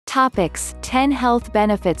Topics: 10 health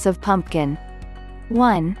benefits of pumpkin.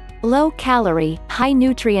 1. Low calorie, high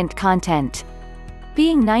nutrient content.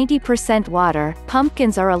 Being 90% water,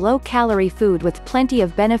 pumpkins are a low-calorie food with plenty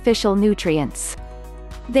of beneficial nutrients.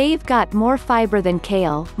 They've got more fiber than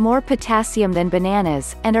kale, more potassium than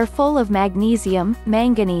bananas, and are full of magnesium,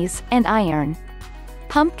 manganese, and iron.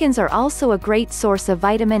 Pumpkins are also a great source of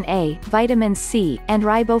vitamin A, vitamin C, and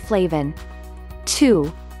riboflavin.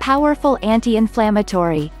 2. Powerful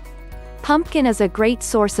anti-inflammatory. Pumpkin is a great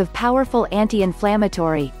source of powerful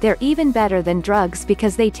anti-inflammatory. They're even better than drugs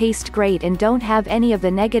because they taste great and don't have any of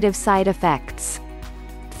the negative side effects.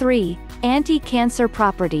 3. Anti-cancer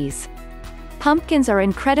properties. Pumpkins are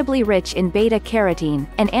incredibly rich in beta-carotene,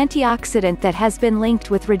 an antioxidant that has been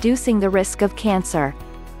linked with reducing the risk of cancer.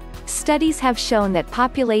 Studies have shown that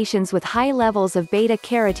populations with high levels of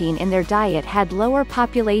beta-carotene in their diet had lower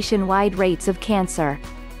population-wide rates of cancer.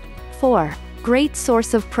 4. Great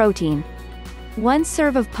source of protein. One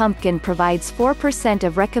serve of pumpkin provides 4%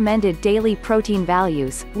 of recommended daily protein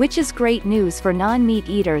values, which is great news for non-meat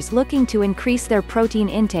eaters looking to increase their protein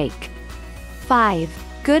intake. 5.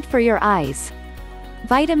 Good for your eyes.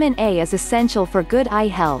 Vitamin A is essential for good eye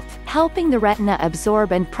health, helping the retina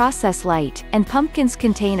absorb and process light, and pumpkins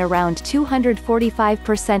contain around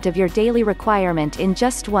 245% of your daily requirement in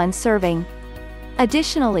just one serving.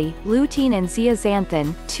 Additionally, lutein and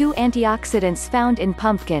zeaxanthin, two antioxidants found in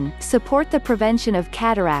pumpkin, support the prevention of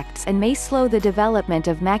cataracts and may slow the development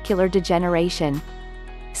of macular degeneration.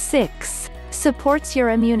 6. Supports your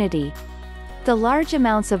immunity. The large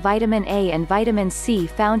amounts of vitamin A and vitamin C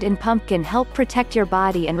found in pumpkin help protect your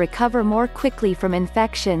body and recover more quickly from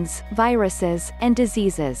infections, viruses, and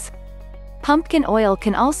diseases. Pumpkin oil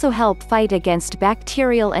can also help fight against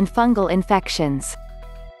bacterial and fungal infections.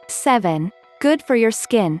 7. Good for your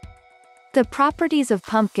skin. The properties of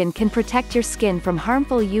pumpkin can protect your skin from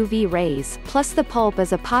harmful UV rays, plus the pulp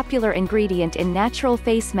is a popular ingredient in natural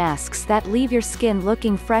face masks that leave your skin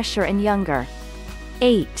looking fresher and younger.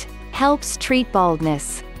 8. Helps treat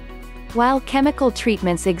baldness. While chemical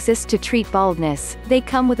treatments exist to treat baldness, they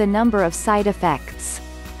come with a number of side effects.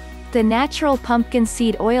 The natural pumpkin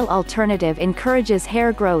seed oil alternative encourages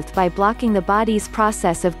hair growth by blocking the body's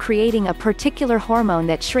process of creating a particular hormone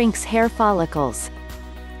that shrinks hair follicles.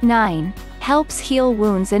 9. Helps heal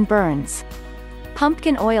wounds and burns.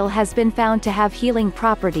 Pumpkin oil has been found to have healing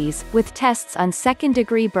properties, with tests on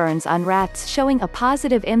second-degree burns on rats showing a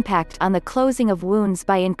positive impact on the closing of wounds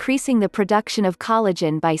by increasing the production of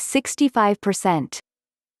collagen by 65%.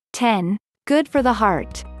 10. Good for the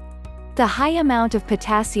heart. The high amount of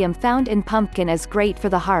potassium found in pumpkin is great for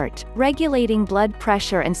the heart, regulating blood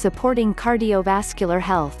pressure and supporting cardiovascular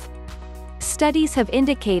health. Studies have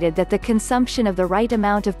indicated that the consumption of the right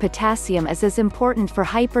amount of potassium is as important for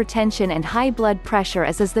hypertension and high blood pressure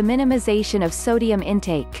as is the minimization of sodium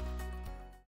intake.